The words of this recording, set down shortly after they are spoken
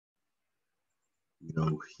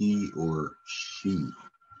he or she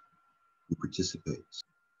who participates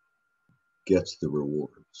gets the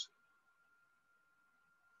rewards.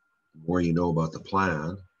 The more you know about the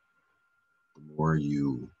plan, the more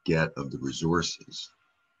you get of the resources,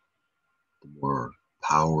 the more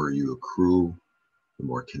power you accrue, the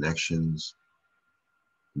more connections,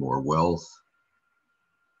 the more wealth.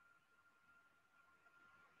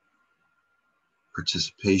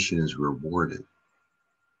 Participation is rewarded.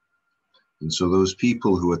 And so those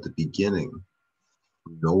people who at the beginning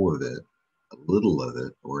know of it, a little of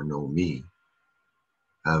it, or know me,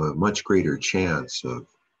 have a much greater chance of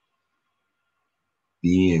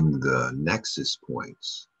being the nexus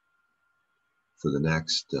points for the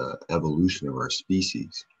next evolution of our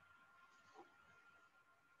species.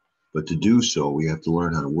 But to do so, we have to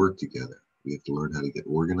learn how to work together. We have to learn how to get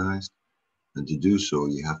organized. And to do so,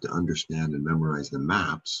 you have to understand and memorize the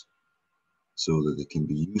maps so that it can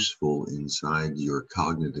be useful inside your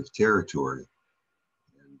cognitive territory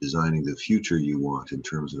and designing the future you want in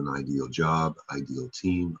terms of an ideal job, ideal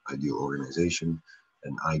team, ideal organization,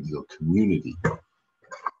 and ideal community.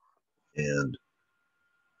 And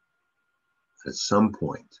at some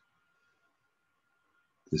point,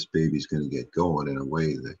 this baby's going to get going in a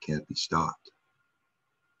way that can't be stopped.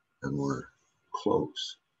 And we're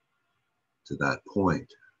close to that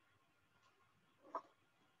point.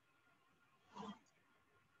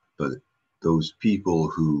 But those people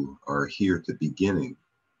who are here at the beginning,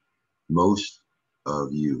 most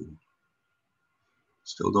of you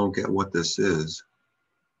still don't get what this is,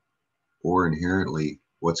 or inherently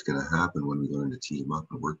what's going to happen when we learn to team up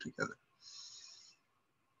and work together.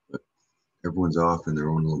 But everyone's off in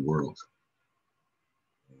their own little world.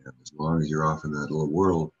 And as long as you're off in that little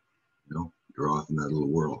world, you're off in that little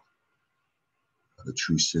world. The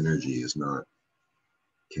true synergy is not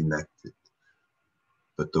connected.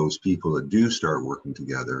 But those people that do start working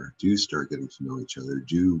together, do start getting to know each other,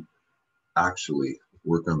 do actually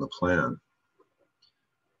work on the plan,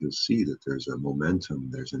 you'll see that there's a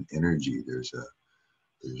momentum, there's an energy, there's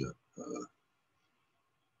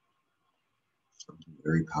something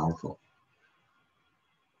very powerful.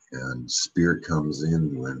 And spirit comes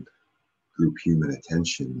in when group human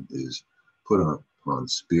attention is put upon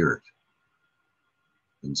spirit.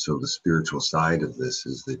 And so the spiritual side of this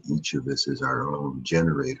is that each of us is our own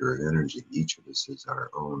generator of energy. Each of us is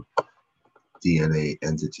our own DNA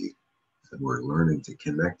entity. And we're learning to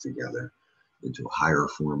connect together into a higher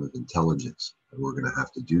form of intelligence. And we're going to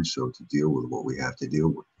have to do so to deal with what we have to deal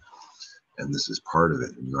with. And this is part of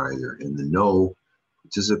it. And you're either in the know,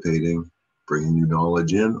 participating, bringing new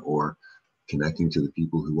knowledge in, or connecting to the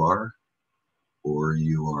people who are, or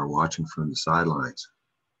you are watching from the sidelines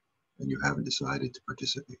and you haven't decided to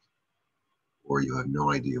participate, or you have no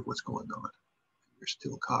idea what's going on. You're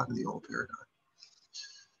still caught in the old paradigm.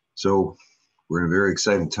 So we're in a very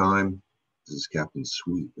exciting time. This is Captain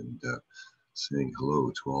Sweep, and saying hello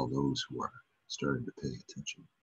to all those who are starting to pay attention.